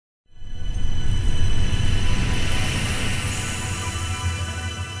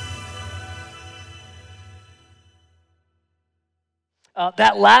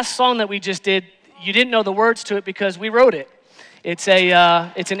That last song that we just did, you didn't know the words to it because we wrote it. It's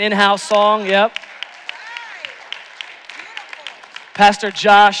an in-house song, yep. Pastor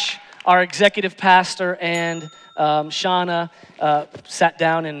Josh, our executive pastor, and Shauna sat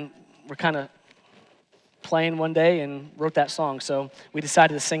down and were kind of playing one day and wrote that song. So we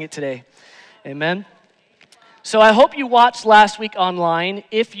decided to sing it today. Amen. So I hope you watched last week online.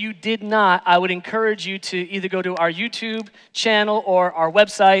 If you did not, I would encourage you to either go to our YouTube channel or our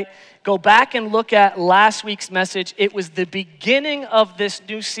website. Go back and look at last week's message. It was the beginning of this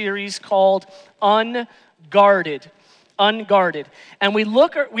new series called Unguarded. Unguarded. And we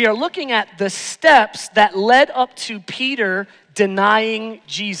are looking at the steps that led up to Peter denying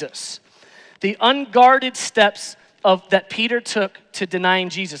Jesus. The unguarded steps that Peter took to denying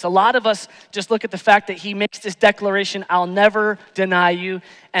Jesus. A lot of us just look at the fact that he makes this declaration, I'll never deny you,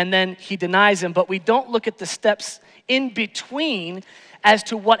 and then he denies him, but we don't look at the steps in between as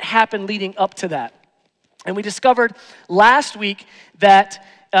to what happened leading up to that. And we discovered last week that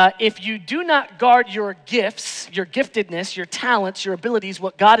if you do not guard your gifts, your giftedness, your talents, your abilities,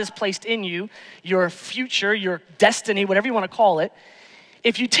 what God has placed in you, your future, your destiny, whatever you want to call it,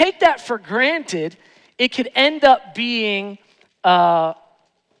 if you take that for granted, it could end up being a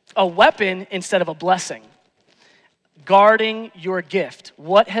weapon instead of a blessing. Guarding your gift.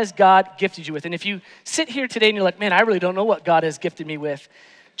 What has God gifted you with? And if you sit here today and you're like, man, I really don't know what God has gifted me with.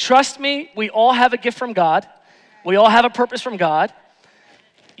 Trust me, we all have a gift from God. We all have a purpose from God.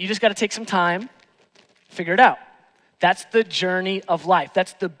 You just got to take some time, figure it out. That's the journey of life.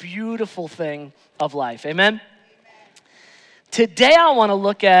 That's the beautiful thing of life. Amen? Amen. Today I want to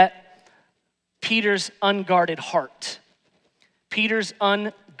look at Peter's unguarded heart. Peter's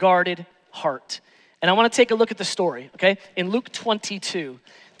unguarded heart. And I want to take a look at the story, okay? In Luke 22,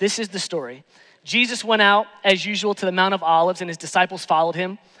 this is the story. Jesus went out, as usual, to the Mount of Olives, and his disciples followed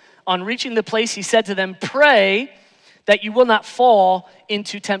him. On reaching the place, he said to them, pray that you will not fall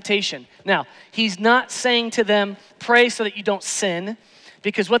into temptation. Now, he's not saying to them, pray so that you don't sin,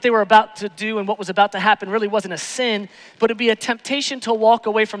 because what they were about to do and what was about to happen really wasn't a sin, but it'd be a temptation to walk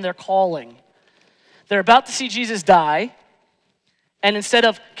away from their calling. They're about to see Jesus die, and instead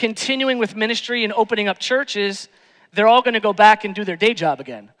of continuing with ministry and opening up churches, they're all going to go back and do their day job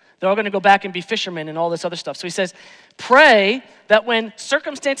again. They're all going to go back and be fishermen and all this other stuff. So he says, pray that when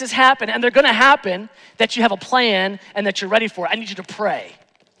circumstances happen, and they're going to happen, that you have a plan and that you're ready for it. I need you to pray,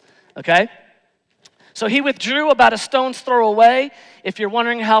 okay? So he withdrew about a stone's throw away. If you're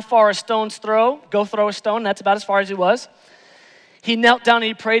wondering how far a stone's throw, go throw a stone. That's about as far as he was. He knelt down and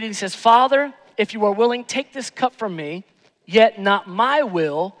he prayed, and he says, Father, if you are willing, take this cup from me, yet not my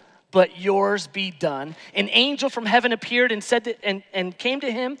will, but yours be done. An angel from heaven appeared and said and came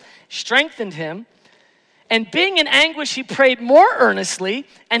to him, strengthened him. And being in anguish, he prayed more earnestly,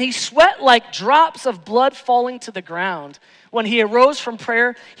 and he sweat like drops of blood falling to the ground. When he arose from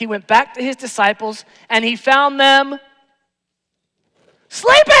prayer, he went back to his disciples, and he found them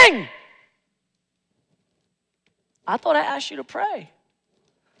sleeping. I thought I asked you to pray.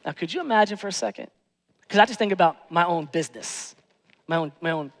 Now, could you imagine for a second? Because I just think about my own business, my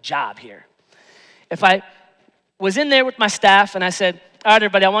own job here. If I was in there with my staff and I said, all right,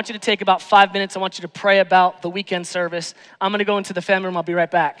 everybody, I want you to take about 5 minutes. I want you to pray about the weekend service. I'm going to go into the family room. I'll be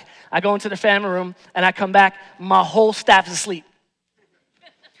right back. I go into the family room and I come back. My whole staff is asleep.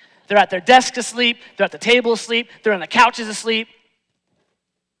 They're at their desks asleep. They're at the table asleep. They're on the couches asleep.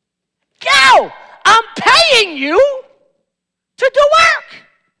 Go! I'm paying you to do work.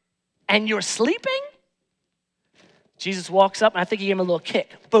 And you're sleeping? Jesus walks up, and I think he gave him a little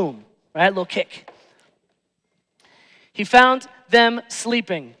kick. Boom, right? A little kick. He found them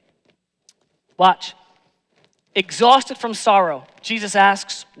sleeping. Watch. Exhausted from sorrow, Jesus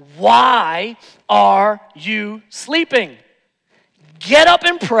asks, why are you sleeping? Get up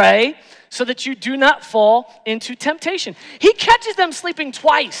and pray so that you do not fall into temptation. He catches them sleeping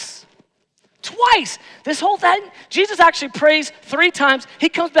twice. Twice. This whole thing, Jesus actually prays 3 times. He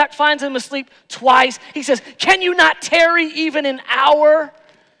comes back, finds them asleep twice. He says, can you not tarry even an hour?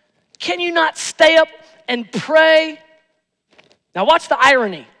 Can you not stay up and pray? Now watch the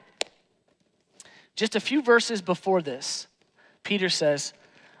irony. Just a few verses before this, Peter says,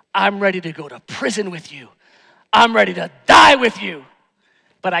 I'm ready to go to prison with you. I'm ready to die with you,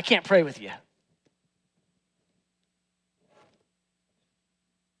 but I can't pray with you.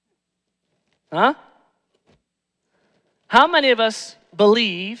 Huh? How many of us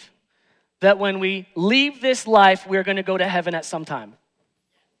believe that when we leave this life, we're going to go to heaven at some time?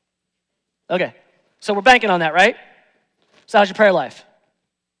 Okay, so we're banking on that, right? So how's your prayer life?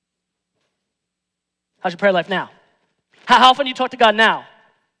 How's your prayer life now? How often do you talk to God now?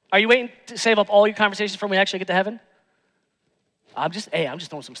 Are you waiting to save up all your conversations for when we actually get to heaven? I'm just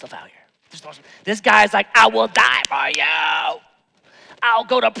throwing some stuff out here. This guy's like, I will die for you. I'll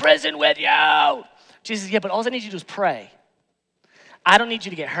go to prison with you. Jesus, yeah, but all I need you to do is pray. I don't need you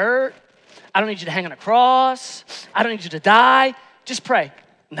to get hurt. I don't need you to hang on a cross. I don't need you to die. Just pray.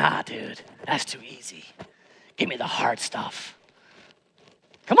 Nah, dude, that's too easy. Give me the hard stuff.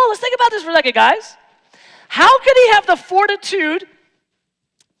 Come on, let's think about this for a second, guys. How could he have the fortitude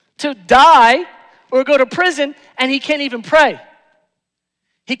to die or go to prison and he can't even pray?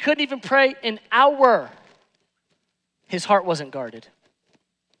 He couldn't even pray an hour. His heart wasn't guarded.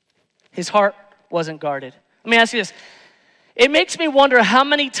 His heart wasn't guarded. Let me ask you this. It makes me wonder how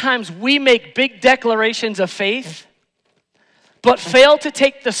many times we make big declarations of faith, but fail to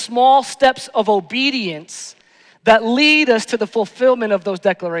take the small steps of obedience that lead us to the fulfillment of those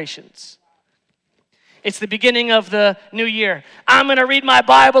declarations. It's the beginning of the new year. I'm going to read my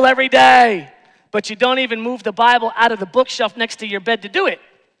Bible every day, but you don't even move the Bible out of the bookshelf next to your bed to do it.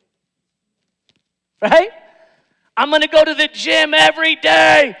 Right? I'm going to go to the gym every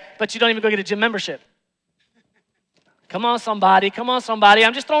day, but you don't even go get a gym membership. Come on, somebody. Come on, somebody.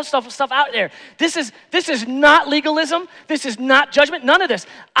 I'm just throwing stuff out there. This is not legalism. This is not judgment. None of this.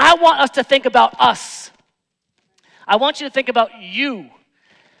 I want us to think about us. I want you to think about you.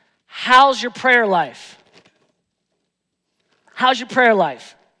 How's your prayer life? How's your prayer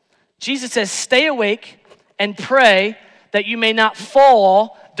life? Jesus says, stay awake and pray that you may not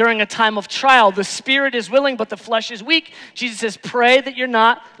fall during a time of trial. The spirit is willing, but the flesh is weak. Jesus says, pray that you're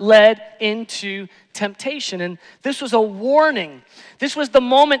not led into temptation. And this was a warning. This was the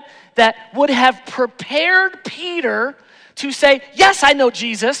moment that would have prepared Peter to say, yes, I know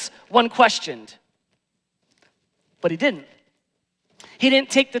Jesus, when questioned. But he didn't. He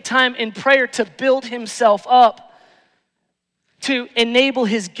didn't take the time in prayer to build himself up, to enable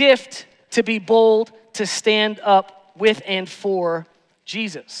his gift to be bold, to stand up with and for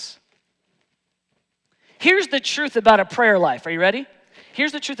Jesus. Here's the truth about a prayer life. Are you ready?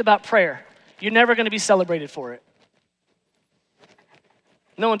 Here's the truth about prayer. You're never going to be celebrated for it.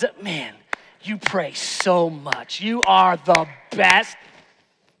 No one's, man, you pray so much. You are the best.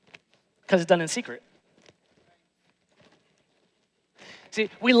 Because it's done in secret. See,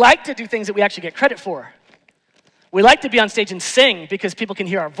 we like to do things that we actually get credit for. We like to be on stage and sing because people can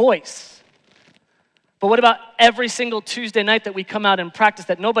hear our voice. But what about every single Tuesday night that we come out and practice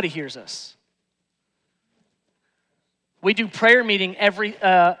that nobody hears us? We do prayer meeting every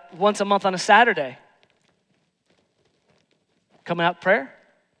once a month on a Saturday. Coming out prayer.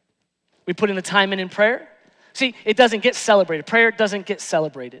 We put in the time in prayer. See, it doesn't get celebrated. Prayer doesn't get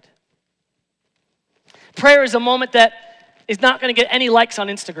celebrated. Prayer is a moment that is not going to get any likes on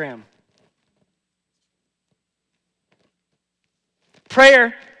Instagram.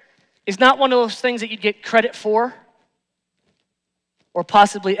 Prayer is not one of those things that you'd get credit for or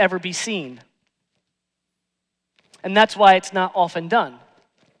possibly ever be seen. And that's why it's not often done.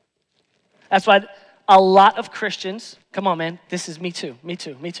 That's why a lot of Christians, come on man, this is me too.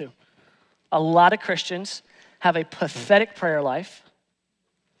 A lot of Christians have a pathetic prayer life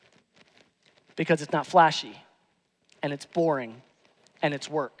because it's not flashy and it's boring and it's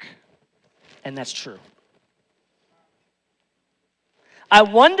work. And that's true. I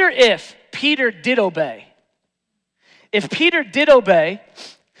wonder if Peter did obey. If Peter did obey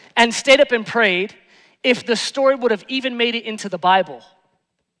and stayed up and prayed, if the story would have even made it into the Bible.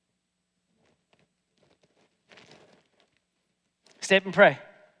 Stay up and pray.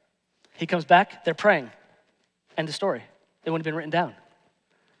 He comes back, they're praying. End of story. It wouldn't have been written down.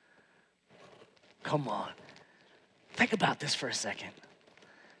 Come on. Think about this for a second.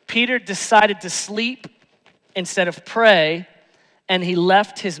 Peter decided to sleep instead of pray, and he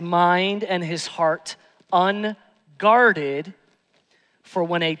left his mind and his heart unguarded for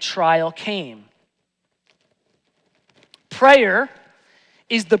when a trial came. Prayer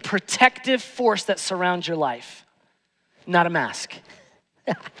is the protective force that surrounds your life, not a mask.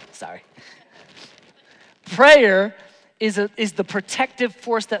 Sorry. Prayer is the protective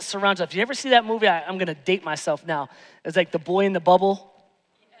force that surrounds us. If you ever see that movie, I'm going to date myself now. It's like The Boy in the Bubble.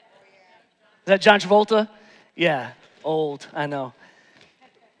 Is that John Travolta? Yeah, old, I know.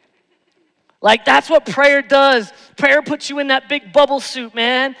 Like, that's what prayer does. Prayer puts you in that big bubble suit,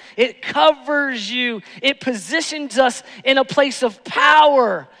 man. It covers you. It positions us in a place of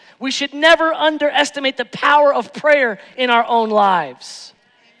power. We should never underestimate the power of prayer in our own lives.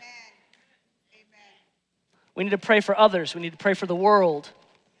 Amen. We need to pray for others. We need to pray for the world.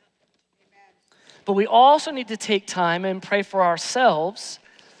 Amen. But we also need to take time and pray for ourselves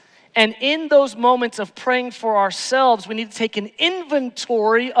And in those moments of praying for ourselves, we need to take an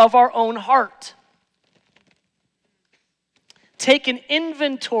inventory of our own heart. Take an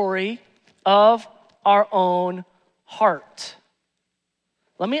inventory of our own heart.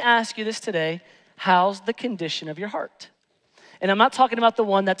 Let me ask you this today. How's the condition of your heart? And I'm not talking about the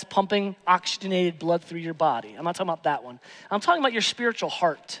one that's pumping oxygenated blood through your body. I'm not talking about that one. I'm talking about your spiritual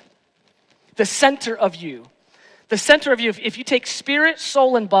heart. The center of you. The center of you, if you take spirit,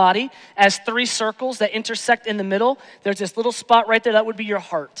 soul, and body as three circles that intersect in the middle, there's this little spot right there, that would be your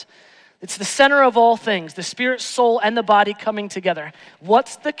heart. It's the center of all things, the spirit, soul, and the body coming together.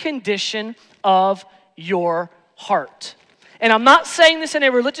 What's the condition of your heart? And I'm not saying this in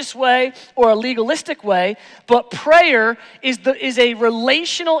a religious way or a legalistic way, but prayer is a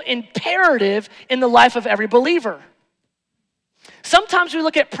relational imperative in the life of every believer. Sometimes we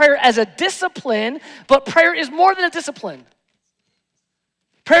look at prayer as a discipline, but prayer is more than a discipline.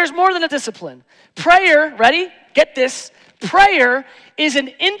 Prayer is more than a discipline. Prayer, ready? Get this. Prayer is an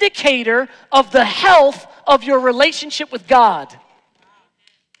indicator of the health of your relationship with God.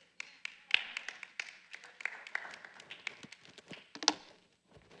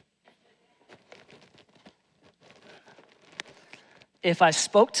 If I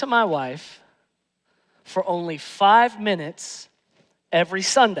spoke to my wife for only 5 minutes every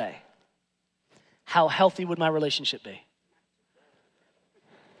Sunday, how healthy would my relationship be?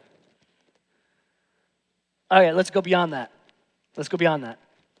 All right, let's go beyond that. Let's go beyond that.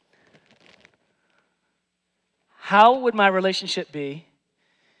 How would my relationship be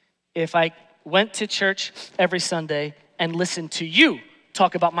if I went to church every Sunday and listened to you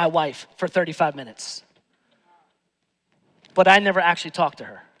talk about my wife for 35 minutes? But I never actually talked to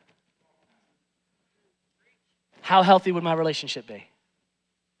her. How healthy would my relationship be?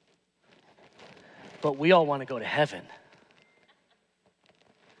 But we all want to go to heaven.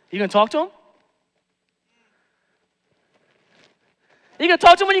 You gonna talk to him? You gonna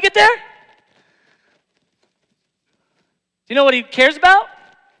talk to him when you get there? Do you know what he cares about?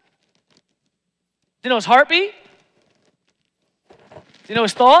 Do you know his heartbeat? Do you know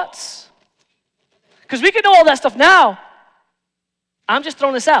his thoughts? Because we can know all that stuff now. I'm just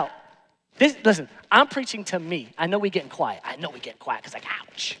throwing this out. Listen, I'm preaching to me. I know we're getting quiet. I know we're getting quiet because like,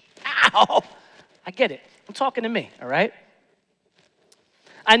 ouch, ow. I get it. I'm talking to me, all right?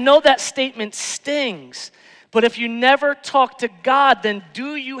 I know that statement stings, but if you never talk to God, then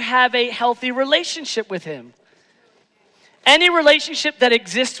do you have a healthy relationship with him? Any relationship that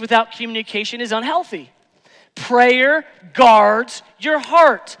exists without communication is unhealthy. Prayer guards your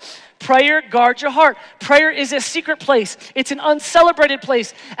heart. Prayer guards your heart. Prayer is a secret place. It's an uncelebrated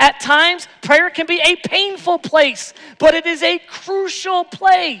place. At times, prayer can be a painful place, but it is a crucial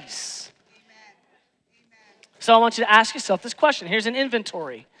place. So I want you to ask yourself this question. Here's an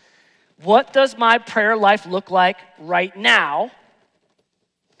inventory. What does my prayer life look like right now?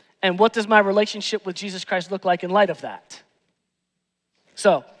 And what does my relationship with Jesus Christ look like in light of that?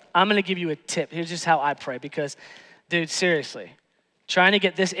 So I'm going to give you a tip. Here's just how I pray because, dude, seriously, trying to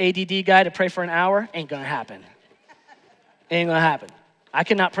get this ADD guy to pray for an hour ain't going to happen. Ain't going to happen. I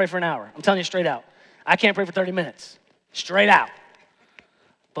cannot pray for an hour. I'm telling you straight out. I can't pray for 30 minutes. Straight out.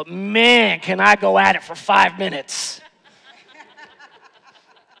 But man, can I go at it for 5 minutes.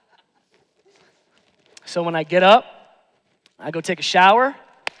 So when I get up, I go take a shower.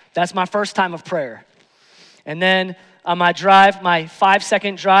 That's my first time of prayer. And then on my drive, my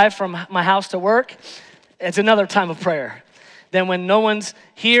 5-second drive from my house to work, it's another time of prayer. Then when no one's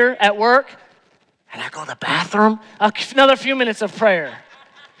here at work, and I go to the bathroom, another few minutes of prayer.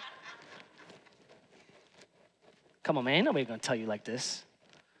 Come on, man, ain't nobody gonna tell you like this.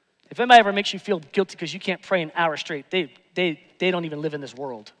 If anybody ever makes you feel guilty because you can't pray an hour straight, they don't even live in this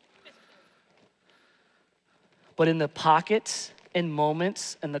world. But in the pockets and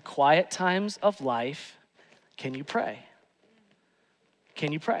moments and the quiet times of life, can you pray?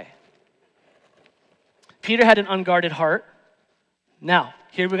 Can you pray? Peter had an unguarded heart. Now,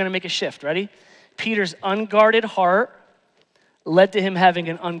 here we're going to make a shift. Ready? Peter's unguarded heart led to him having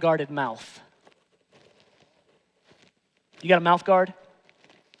an unguarded mouth. You got a mouth guard?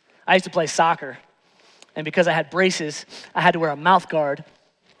 I used to play soccer, and because I had braces, I had to wear a mouth guard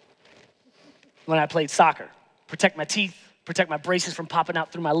when I played soccer. Protect my teeth, protect my braces from popping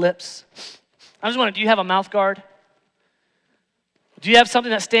out through my lips. I just wondering, do you have a mouth guard? Do you have something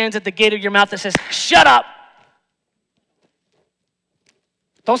that stands at the gate of your mouth that says, shut up?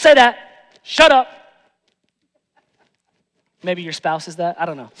 Don't say that. Shut up. Maybe your spouse is that. I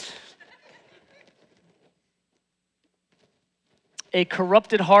don't know. A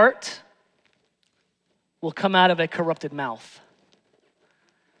corrupted heart will come out of a corrupted mouth.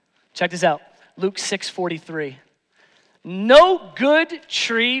 Check this out. Luke 6:43. No good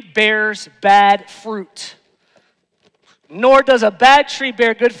tree bears bad fruit, nor does a bad tree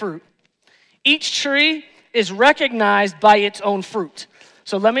bear good fruit. Each tree is recognized by its own fruit.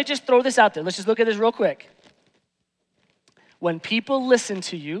 So let me just throw this out there. Let's just look at this real quick. When people listen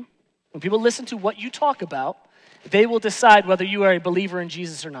to you, when people listen to what you talk about, they will decide whether you are a believer in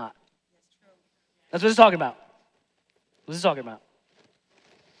Jesus or not. That's what it's talking about. What it's talking about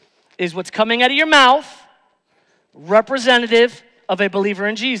is what's coming out of your mouth representative of a believer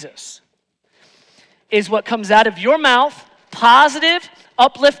in Jesus? Is what comes out of your mouth positive,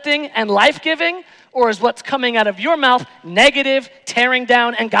 uplifting, and life-giving, or is what's coming out of your mouth negative, tearing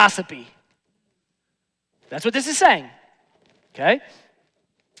down, and gossipy? That's what this is saying, okay?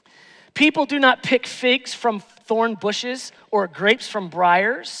 People do not pick figs from thorn bushes or grapes from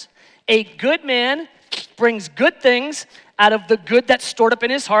briars. A good man brings good things out of the good that's stored up in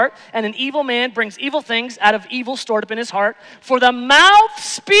his heart, and an evil man brings evil things out of evil stored up in his heart. For the mouth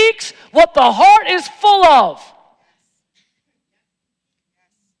speaks what the heart is full of.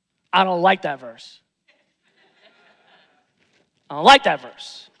 I don't like that verse. I don't like that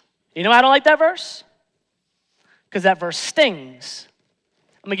verse. You know why I don't like that verse? Because that verse stings.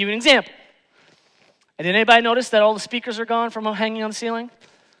 I'm going to give you an example. And did anybody notice that all the speakers are gone from hanging on the ceiling?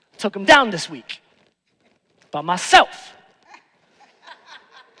 Took them down this week by myself.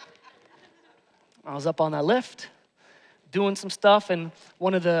 I was up on that lift doing some stuff, and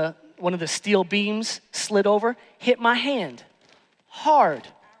one of the steel beams slid over, hit my hand hard,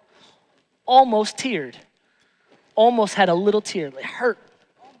 almost teared, almost had a little tear. It hurt.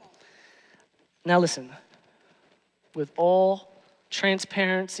 Now listen, with all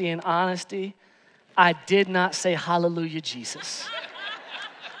transparency and honesty, I did not say hallelujah, Jesus.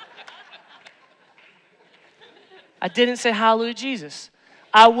 I didn't say hallelujah, Jesus.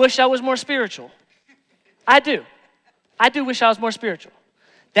 I wish I was more spiritual. I do. I do wish I was more spiritual.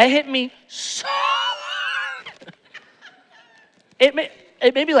 That hit me so hard. It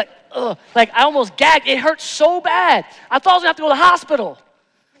made me like, ugh. Like I almost gagged. It hurt so bad. I thought I was going to have to go to the hospital.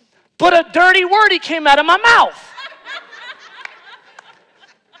 But a dirty word came out of my mouth.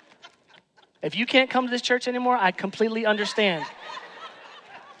 If you can't come to this church anymore, I completely understand.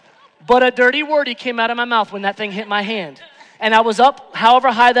 But a dirty word came out of my mouth when that thing hit my hand. And I was up,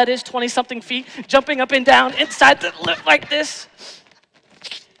 however high that is, 20-something feet, jumping up and down inside the lift like this.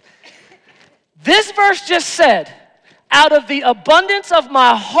 This verse just said, out of the abundance of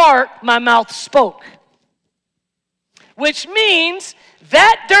my heart, my mouth spoke. Which means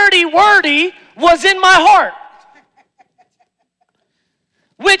that dirty wordy was in my heart.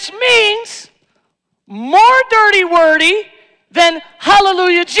 Which means more dirty wordy than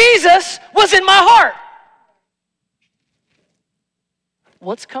hallelujah Jesus was in my heart.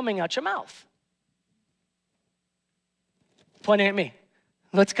 What's coming out your mouth? Pointing at me.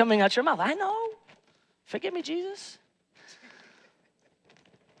 What's coming out your mouth? I know. Forgive me, Jesus.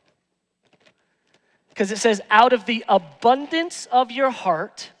 Because it says, out of the abundance of your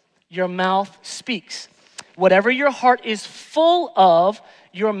heart, your mouth speaks. Whatever your heart is full of,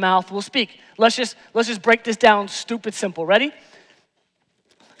 your mouth will speak. Let's just break this down stupid simple. Ready?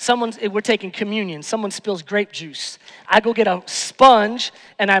 We're taking communion. Someone spills grape juice. I go get a sponge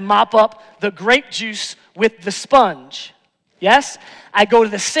and I mop up the grape juice with the sponge. Yes? I go to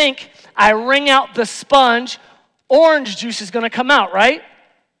the sink. I wring out the sponge. Orange juice is going to come out, right?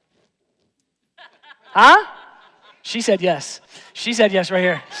 Huh? She said yes. She said yes right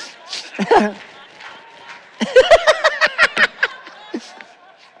here.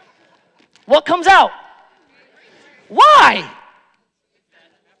 What comes out? Why?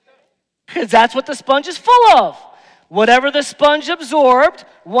 Because that's what the sponge is full of. Whatever the sponge absorbed,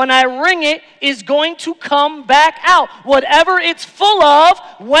 when I wring it, is going to come back out. Whatever it's full of,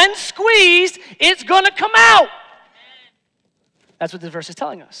 when squeezed, it's going to come out. That's what this verse is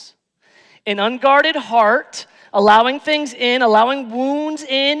telling us. An unguarded heart, allowing things in, allowing wounds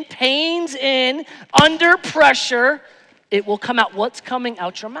in, pains in, under pressure, it will come out. What's coming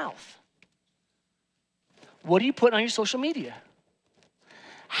out your mouth? What are you putting on your social media?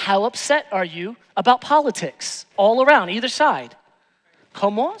 How upset are you about politics all around, either side?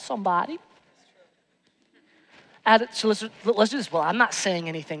 Come on, somebody. So let's do this. Well, I'm not saying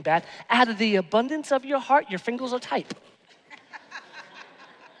anything bad. Out of the abundance of your heart, your fingers will type.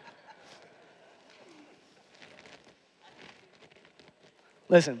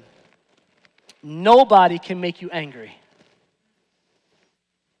 Listen, nobody can make you angry.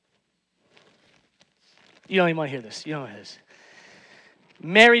 You don't even want to hear this. You don't want to hear this.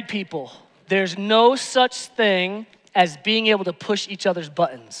 Married people, there's no such thing as being able to push each other's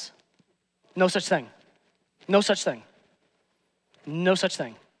buttons. No such thing. No such thing. No such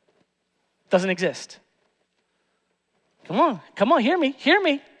thing. Doesn't exist. Come on, hear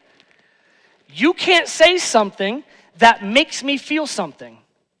me. You can't say something that makes me feel something.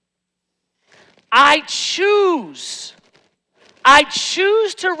 I choose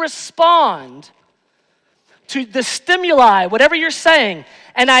to respond to the stimuli, whatever you're saying,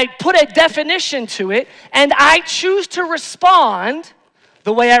 and I put a definition to it, and I choose to respond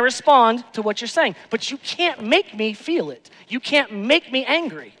the way I respond to what you're saying. But you can't make me feel it. You can't make me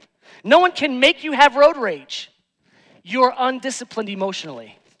angry. No one can make you have road rage. You're undisciplined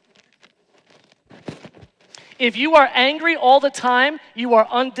emotionally. If you are angry all the time, you are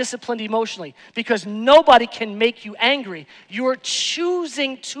undisciplined emotionally because nobody can make you angry. You're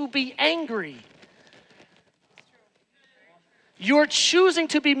choosing to be angry. You're choosing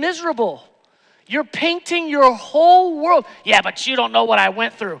to be miserable. You're painting your whole world. Yeah, but you don't know what I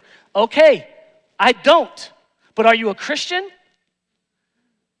went through. Okay, I don't. But are you a Christian?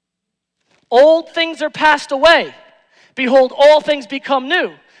 Old things are passed away. Behold, all things become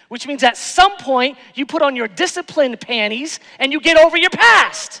new. Which means at some point, you put on your disciplined panties and you get over your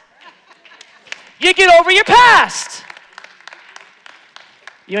past. You get over your past.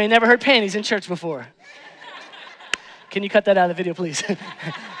 You ain't never heard panties in church before. Can you cut that out of the video, please?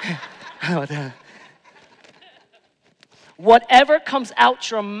 Whatever comes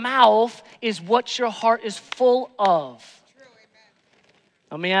out your mouth is what your heart is full of.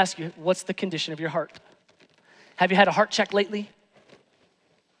 Let me ask you, what's the condition of your heart? Have you had a heart check lately?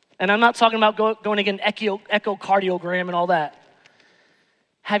 And I'm not talking about going to get an echocardiogram and all that.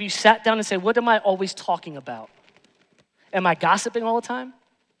 Have you sat down and said, what am I always talking about? Am I gossiping all the time?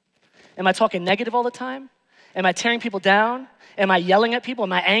 Am I talking negative all the time? Am I tearing people down? Am I yelling at people?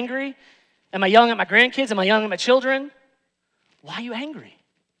 Am I angry? Am I yelling at my grandkids? Am I yelling at my children? Why are you angry?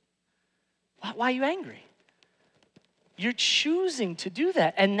 Why are you angry? You're choosing to do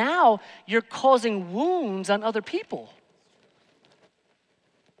that. And now you're causing wounds on other people.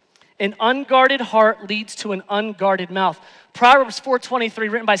 An unguarded heart leads to an unguarded mouth. Proverbs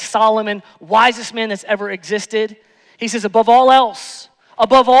 4:23, written by Solomon, wisest man that's ever existed. He says, above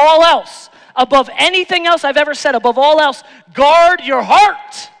anything else I've ever said, above all else, guard your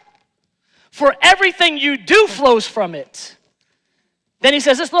heart. For everything you do flows from it. Then he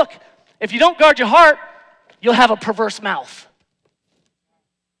says this, look, if you don't guard your heart, you'll have a perverse mouth.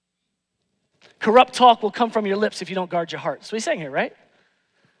 Corrupt talk will come from your lips if you don't guard your heart. That's what he's saying here, right?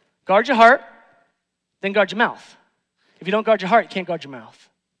 Guard your heart, then guard your mouth. If you don't guard your heart, you can't guard your mouth.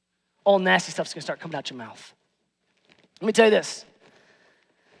 All nasty stuff's gonna start coming out your mouth. Let me tell you this.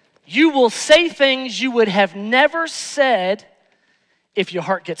 You will say things you would have never said if your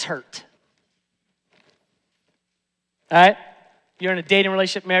heart gets hurt. All right? You're in a dating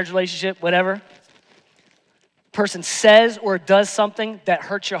relationship, marriage relationship, whatever. Person says or does something that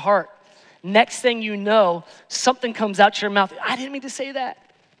hurts your heart. Next thing you know, something comes out your mouth. I didn't mean to say that.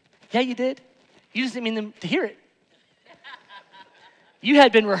 Yeah, you did. You just didn't mean them to hear it. You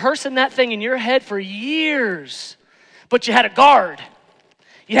had been rehearsing that thing in your head for years, but you had a guard.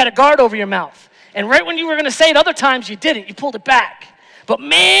 You had a guard over your mouth. And right when you were going to say it other times, you didn't. You pulled it back. But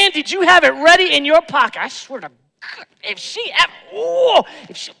man, did you have it ready in your pocket. I swear to God,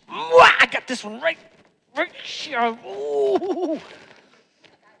 I got this one right here. Ooh.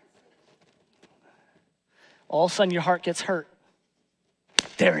 All of a sudden, your heart gets hurt.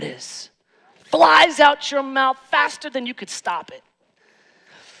 There it is. Flies out your mouth faster than you could stop it.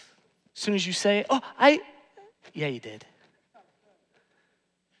 As soon as you say, yeah, you did.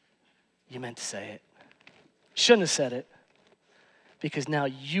 You meant to say it. Shouldn't have said it. Because now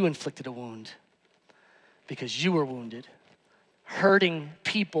you inflicted a wound. Because you were wounded. Hurting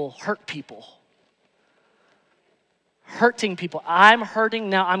people hurt people. Hurting people. I'm hurting,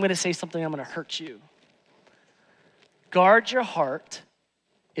 now I'm going to say something, I'm going to hurt you. Guard your heart.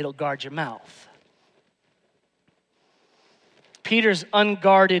 It'll guard your mouth. Peter's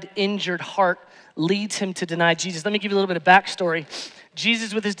unguarded, injured heart leads him to deny Jesus. Let me give you a little bit of backstory.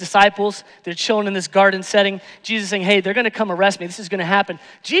 Jesus with his disciples, they're chilling in this garden setting. Jesus saying, hey, they're going to come arrest me. This is going to happen.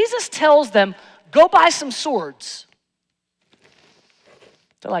 Jesus tells them, go buy some swords.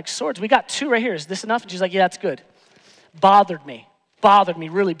 They're like, swords? We got 2 right here. Is this enough? And she's like, yeah, that's good. Bothered me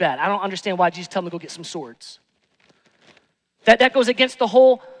really bad. I don't understand why Jesus told them to go get some swords. That goes against the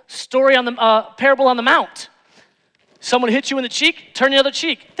whole story on the parable on the Mount. Someone hits you in the cheek, turn the other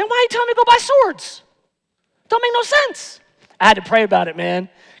cheek. Then why are you telling me to go buy swords? Don't make no sense. I had to pray about it, man,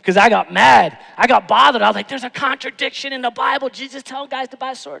 because I got mad. I got bothered. I was like, there's a contradiction in the Bible. Jesus telling guys to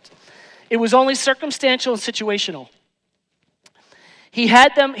buy swords. It was only circumstantial and situational.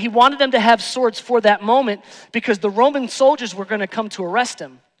 He wanted them to have swords for that moment because the Roman soldiers were going to come to arrest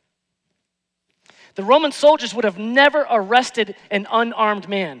him. The Roman soldiers would have never arrested an unarmed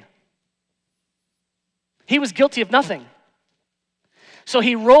man. He was guilty of nothing. So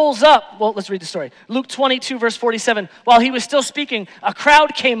he rolls up. Well, let's read the story. Luke 22, verse 47. While he was still speaking, a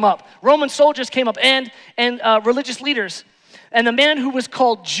crowd came up. Roman soldiers came up and religious leaders. And the man who was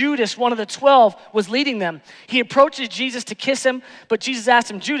called Judas, one of the 12, was leading them. He approaches Jesus to kiss him, but Jesus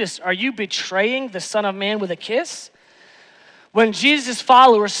asked him, Judas, are you betraying the Son of Man with a kiss? When Jesus'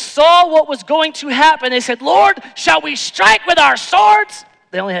 followers saw what was going to happen, they said, Lord, shall we strike with our swords?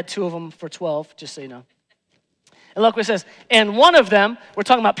 They only had 2 of them for 12, just so you know. And look what it says. And one of them, we're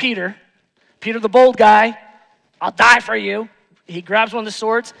talking about Peter the bold guy, I'll die for you. He grabs one of the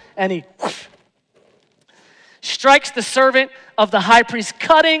swords and he strikes the servant of the high priest,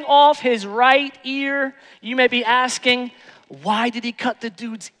 cutting off his right ear. You may be asking, why did he cut the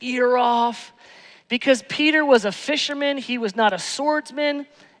dude's ear off? Because Peter was a fisherman, he was not a swordsman,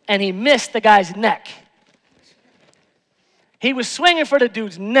 and he missed the guy's neck. He was swinging for the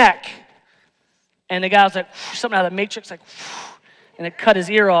dude's neck, and the guy was like, something out of the Matrix, like, and it cut his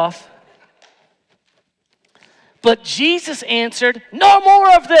ear off. But Jesus answered, no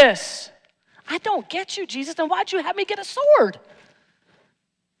more of this. I don't get you, Jesus. Then why'd you have me get a sword?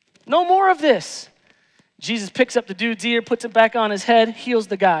 No more of this. Jesus picks up the dude's ear, puts it back on his head, heals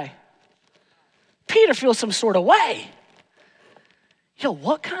the guy. Peter feels some sort of way. Yo,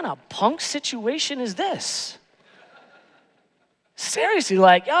 what kind of punk situation is this? Seriously,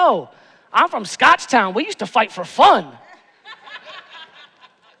 like, yo, I'm from Scotchtown. We used to fight for fun.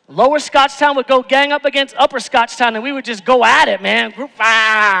 Lower Scotchtown would go gang up against Upper Scotchtown, and we would just go at it, man. Group,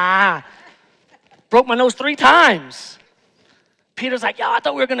 broke my nose 3 times. Peter's like, yo, I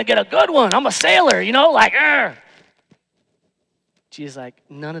thought we were going to get a good one. I'm a sailor, you know, like, Jesus like,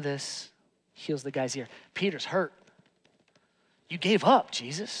 none of this. Heals the guy's ear. Peter's hurt. You gave up,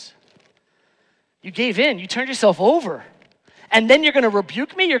 Jesus. You gave in. You turned yourself over. And then you're going to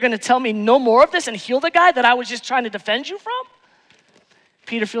rebuke me? You're going to tell me no more of this and heal the guy that I was just trying to defend you from?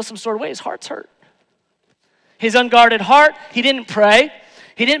 Peter feels some sort of way. His heart's hurt. His unguarded heart, he didn't pray.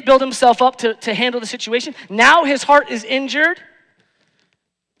 He didn't build himself up to handle the situation. Now his heart is injured.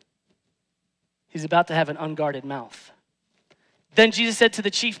 He's about to have an unguarded mouth. Then Jesus said to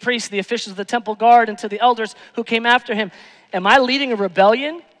the chief priests, the officials of the temple guard, and to the elders who came after him, am I leading a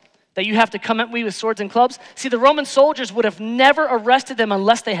rebellion that you have to come at me with swords and clubs? See, the Roman soldiers would have never arrested them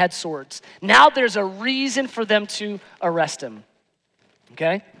unless they had swords. Now there's a reason for them to arrest him.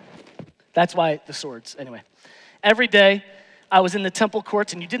 Okay? That's why the swords. Anyway, every day I was in the temple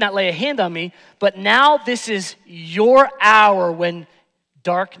courts and you did not lay a hand on me, but now this is your hour when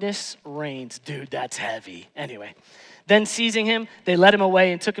darkness reigns. Dude, that's heavy. Anyway. Then seizing him, they led him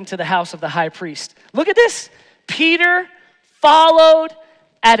away and took him to the house of the high priest. Look at this. Peter followed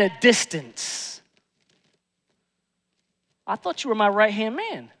at a distance. I thought you were my right-hand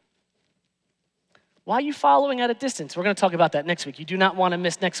man. Why are you following at a distance? We're going to talk about that next week. You do not want to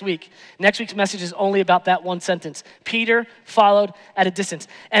miss next week. Next week's message is only about that one sentence. Peter followed at a distance.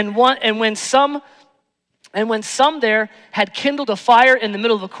 And when some there had kindled a fire in the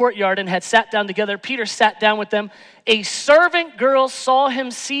middle of the courtyard and had sat down together, Peter sat down with them. A servant girl saw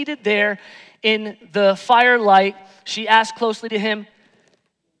him seated there in the firelight. She asked closely to him,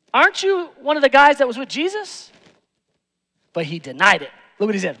 aren't you one of the guys that was with Jesus? But he denied it. Look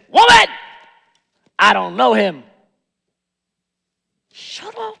what he said. Woman, I don't know him.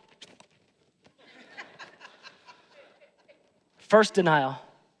 Shut up. First denial.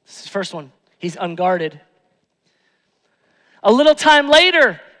 This is the first one. He's unguarded. A little time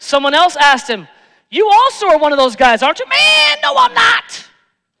later, someone else asked him, you also are one of those guys, aren't you? Man, no, I'm not.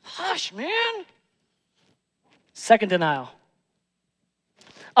 Hush, man. Second denial.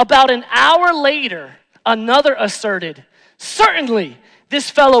 About an hour later, another asserted, certainly this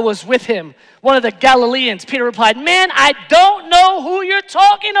fellow was with him, one of the Galileans. Peter replied, man, I don't know who you're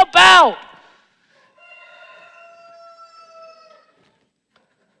talking about.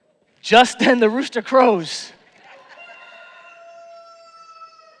 Just then the rooster crows.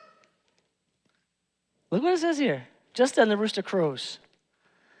 Look what it says here. Just then the rooster crows.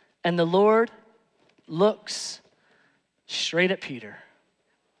 And the Lord looks straight at Peter.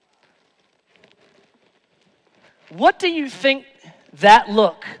 What do you think that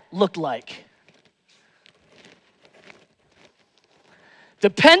looked like?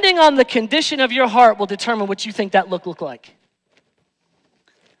 Depending on the condition of your heart will determine what you think that looked like.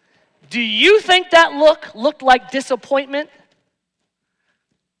 Do you think that looked like disappointment?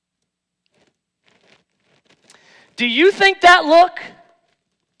 Do you think that look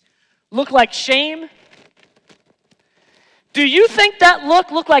look like shame? Do you think that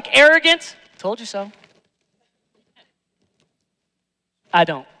looked like arrogance? Told you so. I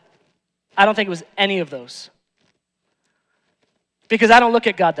don't. I don't think it was any of those. Because I don't look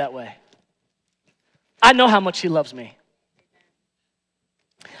at God that way. I know how much he loves me.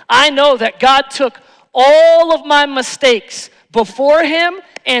 I know that God took all of my mistakes before him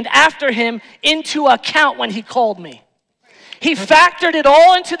and after him into account when he called me. He factored it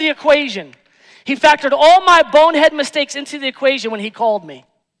all into the equation. He factored all my bonehead mistakes into the equation when he called me.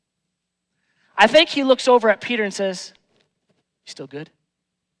 I think he looks over at Peter and says, "You still good?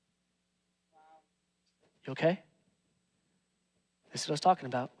 You okay? This is what I was talking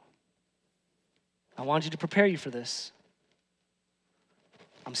about. I wanted you to prepare you for this.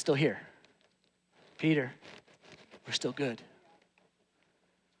 I'm still here. Peter, we're still good.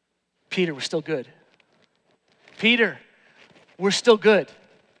 Peter, we're still good. Peter, we're still good."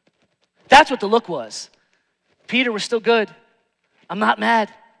 That's what the look was. Peter, we're still good. I'm not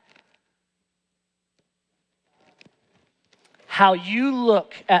mad. How you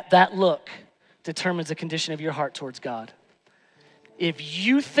look at that look determines the condition of your heart towards God. If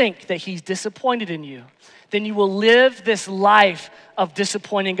you think that he's disappointed in you, then you will live this life of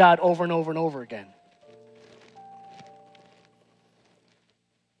disappointing God over and over and over again.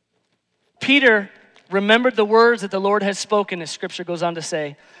 Peter remembered the words that the Lord had spoken, as scripture goes on to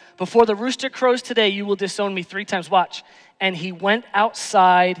say, "Before the rooster crows today, you will disown me 3 times. Watch. And he went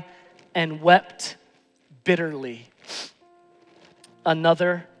outside and wept bitterly.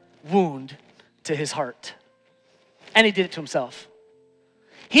 Another wound to his heart. And he did it to himself.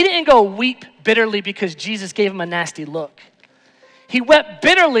 He didn't go weep bitterly because Jesus gave him a nasty look. He wept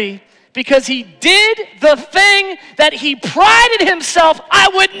bitterly because he did the thing that he prided himself I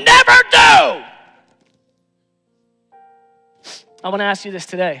would never do. I want to ask you this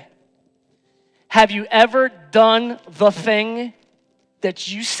today. Have you ever done the thing that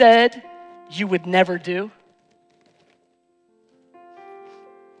you said you would never do?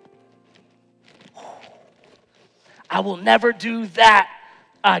 I will never do that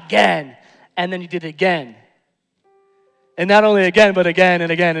again. And then you did it again. And not only again, but again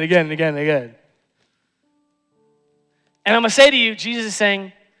and again and again and again and again. And I'm going to say to you, Jesus is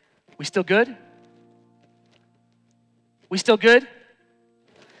saying, we still good? We still good?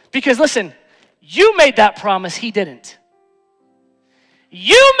 Because listen, you made that promise, he didn't.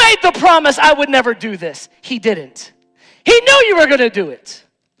 You made the promise I would never do this. He didn't. He knew you were going to do it.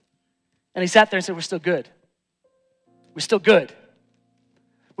 And he sat there and said, we're still good. We're still good.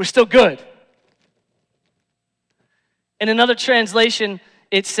 We're still good. In another translation,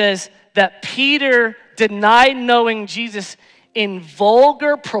 it says that Peter denied knowing Jesus in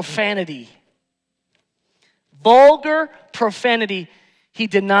vulgar profanity. Vulgar profanity. He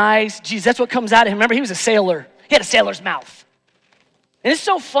denies Jesus. That's what comes out of him. Remember, he was a sailor. He had a sailor's mouth. And it's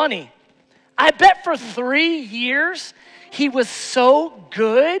so funny. I bet for 3 years, he was so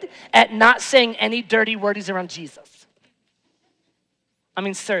good at not saying any dirty words around Jesus. I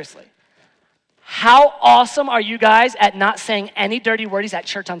mean, seriously. How awesome are you guys at not saying any dirty words at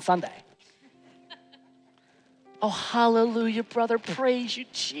church on Sunday? Oh, hallelujah, brother. Praise you,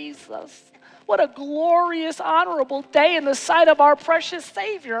 Jesus. What a glorious, honorable day in the sight of our precious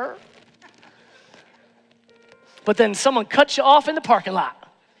Savior. But then someone cuts you off in the parking lot.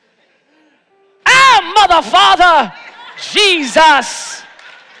 Ah, mother, father, Jesus.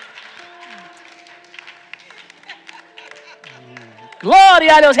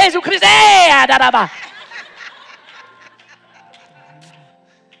 Gloria a Dios, Jesucristo.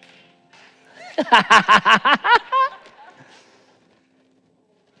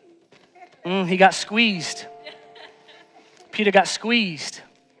 He got squeezed. Peter got squeezed.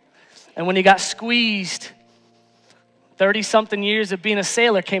 And when he got squeezed, 30-something years of being a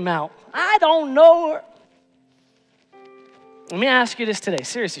sailor came out. I don't know. Let me ask you this today,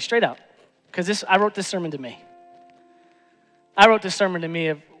 seriously, straight up. Because I wrote this sermon to me. I wrote this sermon to me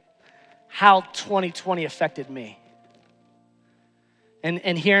of how 2020 affected me.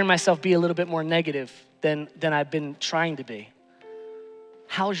 And hearing myself be a little bit more negative than I've been trying to be.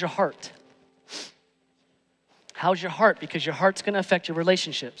 How's your heart? How's your heart? Because your heart's going to affect your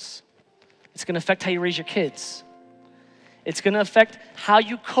relationships. It's going to affect how you raise your kids. It's going to affect how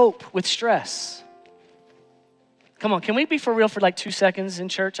you cope with stress. Come on, can we be for real for like 2 seconds in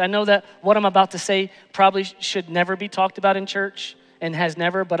church? I know that what I'm about to say probably should never be talked about in church and has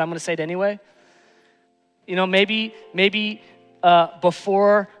never, but I'm going to say it anyway. You know, maybe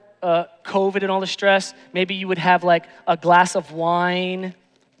before COVID and all the stress, maybe you would have like a glass of wine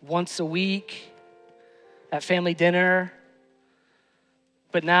once a week at family dinner.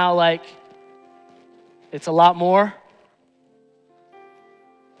 but now like it's a lot more?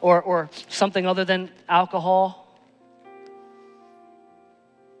 Or something other than alcohol?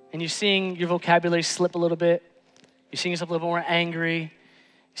 And you're seeing your vocabulary slip a little bit. You're seeing yourself a little bit more angry. You're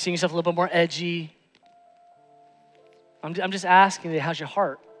seeing yourself a little bit more edgy. I'm just asking you, how's your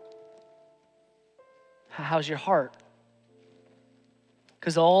heart? How's your heart?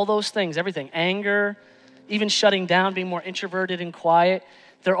 Because all those things, everything, anger, even shutting down, being more introverted and quiet,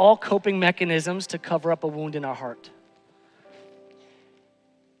 they're all coping mechanisms to cover up a wound in our heart.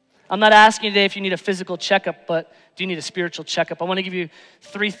 I'm not asking you today if you need a physical checkup, but do you need a spiritual checkup? I want to give you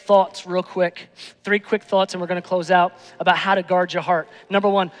 3 thoughts real quick, 3 quick thoughts, and we're going to close out about how to guard your heart. Number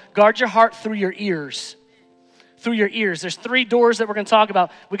 1, guard your heart through your ears. Through your ears. There's 3 doors that we're going to talk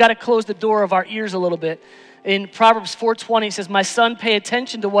about. We got to close the door of our ears a little bit. In Proverbs 4:20, it says, "My son, pay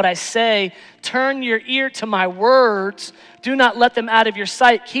attention to what I say. Turn your ear to my words. Do not let them out of your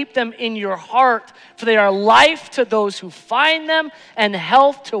sight. Keep them in your heart, for they are life to those who find them and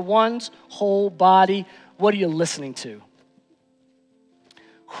health to one's whole body." What are you listening to?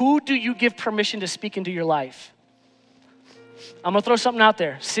 Who do you give permission to speak into your life? I'm going to throw something out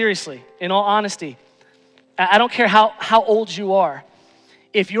there, seriously, in all honesty. I don't care how old you are.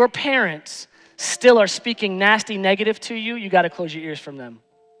 If your parents still are speaking nasty negative to you, you got to close your ears from them.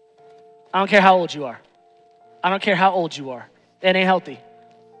 I don't care how old you are. I don't care how old you are. It ain't healthy.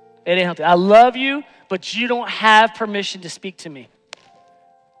 It ain't healthy. I love you, but you don't have permission to speak to me.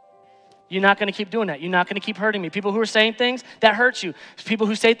 You're not going to keep doing that. You're not going to keep hurting me. People who are saying things that hurt you. People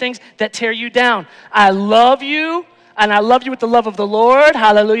who say things that tear you down. I love you, and I love you with the love of the Lord.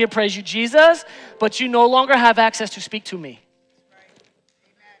 Hallelujah. Praise you, Jesus. But you no longer have access to speak to me.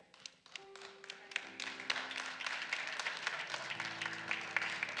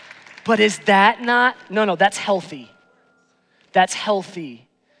 But is that not? No, that's healthy. That's healthy.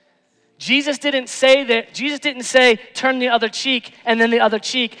 Jesus didn't say turn the other cheek and then the other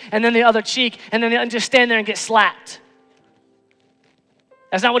cheek and then the other cheek and then just stand there and get slapped.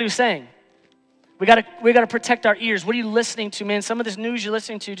 That's not what he was saying. We gotta protect our ears. What are you listening to, man? Some of this news you're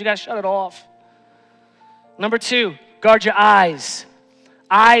listening to, you gotta shut it off. Number 2, guard your eyes.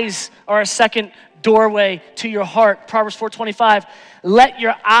 Eyes are a second doorway to your heart. Proverbs 4:25. Let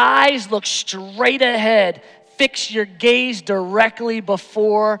your eyes look straight ahead. Fix your gaze directly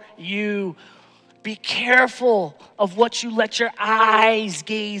before you. Be careful of what you let your eyes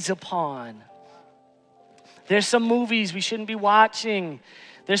gaze upon. There's some movies we shouldn't be watching.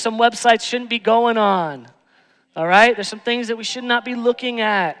 There's some websites shouldn't be going on. All right? There's some things that we should not be looking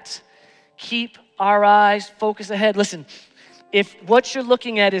at. Keep our eyes focused ahead. Listen, if what you're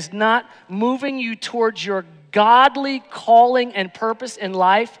looking at is not moving you towards your godly calling and purpose in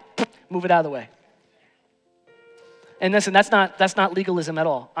life, move it out of the way. And listen, that's not legalism at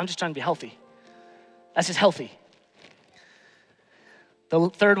all. I'm just trying to be healthy. That's just healthy. The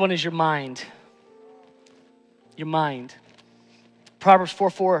third one is your mind. Your mind. Proverbs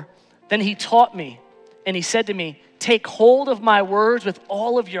 4:4. Then he taught me, and he said to me, take hold of my words with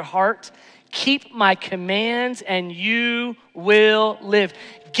all of your heart. Keep my commands, and you will live.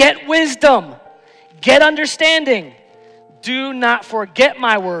 Get wisdom. Get understanding. Do not forget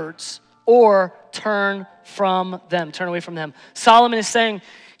my words or turn from them. Turn away from them. Solomon is saying,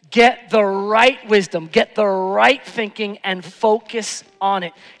 get the right wisdom, get the right thinking, and focus on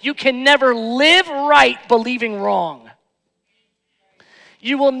it. You can never live right believing wrong.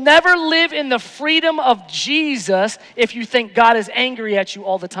 You will never live in the freedom of Jesus if you think God is angry at you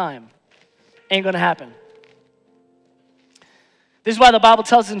all the time. Ain't gonna happen. This is why the Bible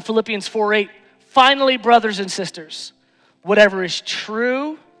tells us in Philippians 4:8, finally, brothers and sisters, whatever is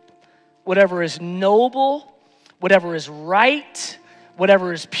true, whatever is noble, whatever is right,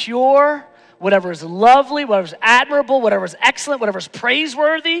 whatever is pure, whatever is lovely, whatever is admirable, whatever is excellent, whatever is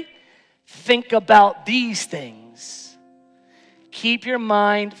praiseworthy, think about these things. Keep your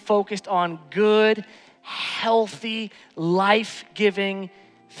mind focused on good, healthy, life-giving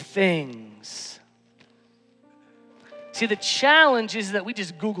things. See, the challenge is that we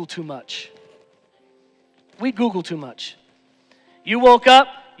just Google too much. We Google too much. You woke up,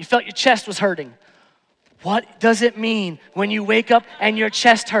 you felt your chest was hurting. What does it mean when you wake up and your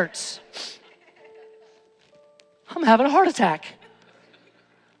chest hurts? I'm having a heart attack.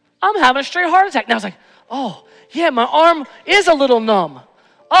 I'm having a straight heart attack. Now I was like, oh, yeah, my arm is a little numb.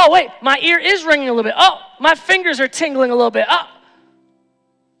 Oh, wait, my ear is ringing a little bit. Oh, my fingers are tingling a little bit. Oh,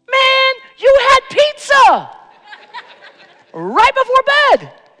 man, you had pizza right before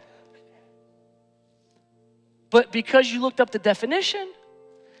bed. But because you looked up the definition,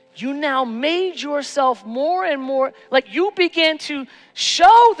 you now made yourself more and more, like you began to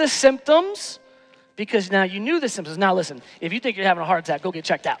show the symptoms because now you knew the symptoms. Now listen, if you think you're having a heart attack, go get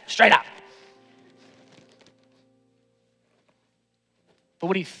checked out, straight out. But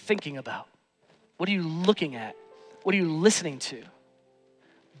what are you thinking about? What are you looking at? What are you listening to?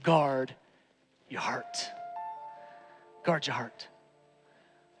 Guard your heart. Guard your heart.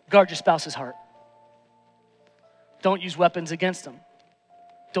 Guard your spouse's heart. Don't use weapons against them.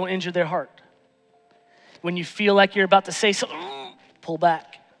 Don't injure their heart. When you feel like you're about to say something, pull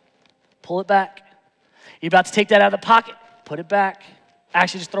back. Pull it back. You're about to take that out of the pocket, put it back.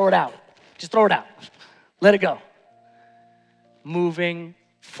 Actually, just throw it out. Just throw it out. Let it go. Moving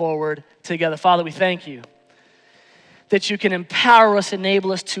forward together. Father, we thank you that you can empower us,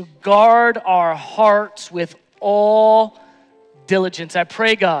 enable us to guard our hearts with all diligence. I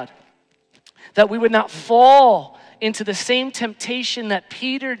pray, God, that we would not fall into the same temptation that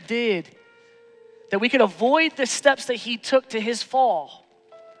Peter did, that we could avoid the steps that he took to his fall,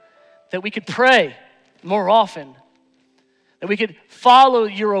 that we could pray more often, that we could follow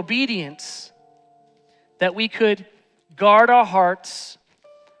your obedience, that we could guard our hearts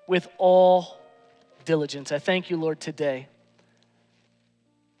with all diligence. I thank you, Lord, today,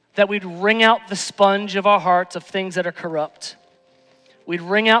 that we'd wring out the sponge of our hearts of things that are corrupt. We'd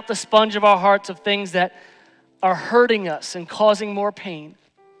wring out the sponge of our hearts of things that are hurting us and causing more pain.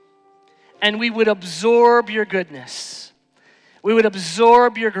 And we would absorb your goodness. We would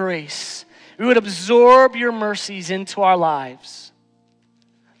absorb your grace. We would absorb your mercies into our lives.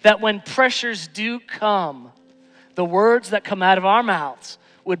 That when pressures do come, the words that come out of our mouths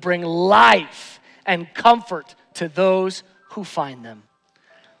would bring life and comfort to those who find them.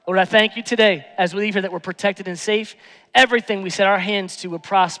 Lord, I thank you today as we leave here that we're protected and safe. Everything we set our hands to would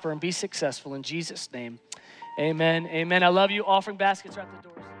prosper and be successful in Jesus' name. Amen. Amen. I love you. Offering baskets are at the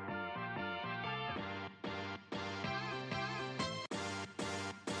doors.